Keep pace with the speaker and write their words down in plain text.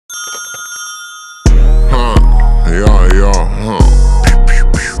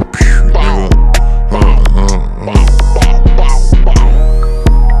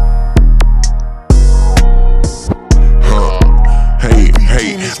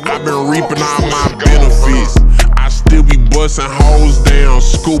I've been reaping all my benefits. I still be busting hoes down,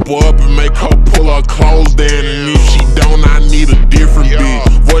 scoop her up and make her pull her clothes down. And if she don't, I need a different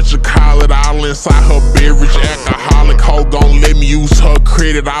bitch. What you call it, all inside her beverage. Alcoholic hoe gon' let me use her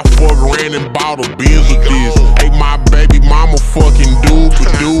credit. I fuck ran and bought a Benz with this. Hey, my baby mama fucking dude,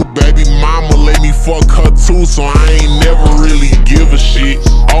 but dude, baby mama let me fuck her too, so I ain't never really give a shit.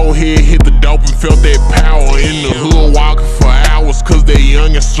 Old head hit the dope and felt that power in the hood, walking for hours, cause they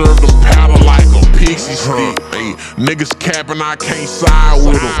young and serve them powder like a Pixy stick. Hey, niggas capping, I can't side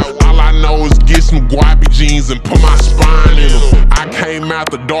with them. All I know is get some guapi jeans and put my spine in them. I came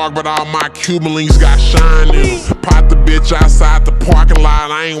out the dark, but all my Cuban links got shine in them. Pop the bitch outside the parking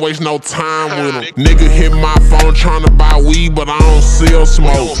lot, I ain't waste no time with them. Nigga hit my phone trying to buy weed, but I don't sell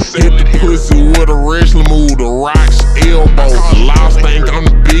smoke. Hit the pussy with a wrestling move, the rocks elbow. Lost think I'm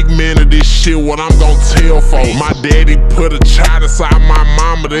the big man of this shit, what I'm gon' tell folks. My daddy put a child inside my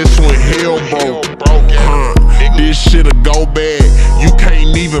mama, that's when hell broke. This shit'll go bad. You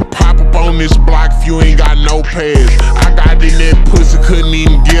can't even pop up on this block if you ain't got no pass. I got in that pussy, couldn't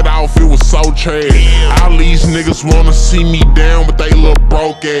even get off, it was so trash. All these niggas wanna see me down, but they look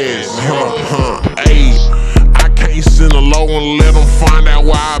broke ass. Ayy, I can't send a low and let them find out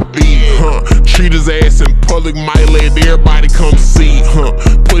where I be. Treat his ass in public, might let everybody come see.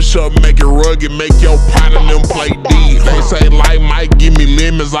 Push up, make it rugged, make your pot and them play D. They say life might give me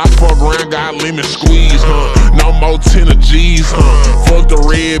lemons, I fuck around, got lemon squeeze. No more 10 of G's. Fuck the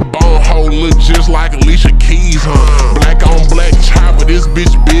red bone hoe, look just like Alicia Keys. Black on black chopper, this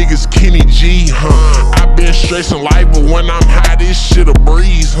bitch big as Kenny G. I been stressing life, but when I'm high, this shit a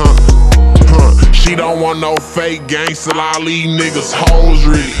breeze. She don't want no fake gangster, all these niggas hoes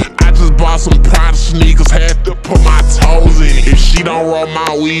really. I just bought some Prada sneakers, had to put my toes in it. If she don't roll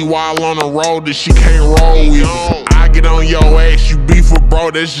my weed while on the road, then she can't roll with me. I get on your ass, you beef with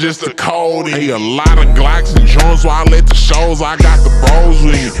bro, that's just a code in. Hey, a lot of Glocks and Jones while I let the shows, I got the bros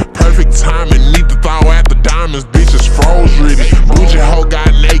with me. Perfect timing, need to thaw out the diamonds, bitches froze really. Bougie hoe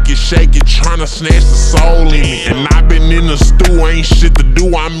got naked, shaking, tryna snatch the soul in me. And I been in the stew, ain't shit to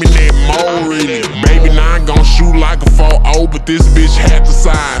do, I'm in that mode really. Baby, now I gon' shoot like a 4-0, but this bitch half the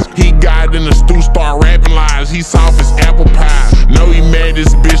size. He got in the stew, start rapping lies, he soft as apple pie. Know he mad,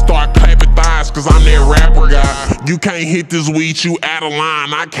 this bitch start clapping thighs, cause I'm that rapper guy. You can't hit this weed, you out of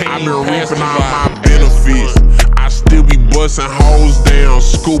line, I can't. I've been reaping all my benefits. I still be busting hoes down,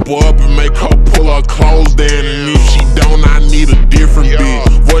 scoop her up and make her pull her clothes down. And if she don't, I need a different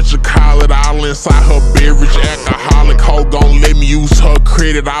bitch. What you call it, all inside her beverage. Alcoholic hoe gon' let me use her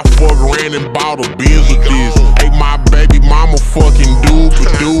credit. I fuck ran and bought a Benz with this. Hey, my baby mama fucking dude, but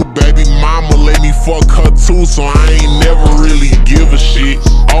dude, baby mama let me fuck her too, so I ain't never really give a shit.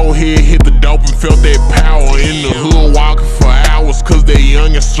 Old head hit the dope and felt that power in the hood, walking for hours, cause they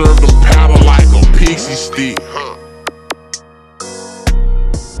young and serve them powder like a Pixy stick.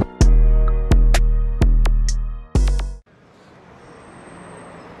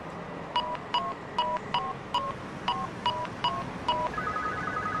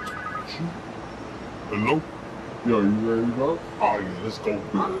 Hello? Yo, you ready to go? Oh yeah, let's go.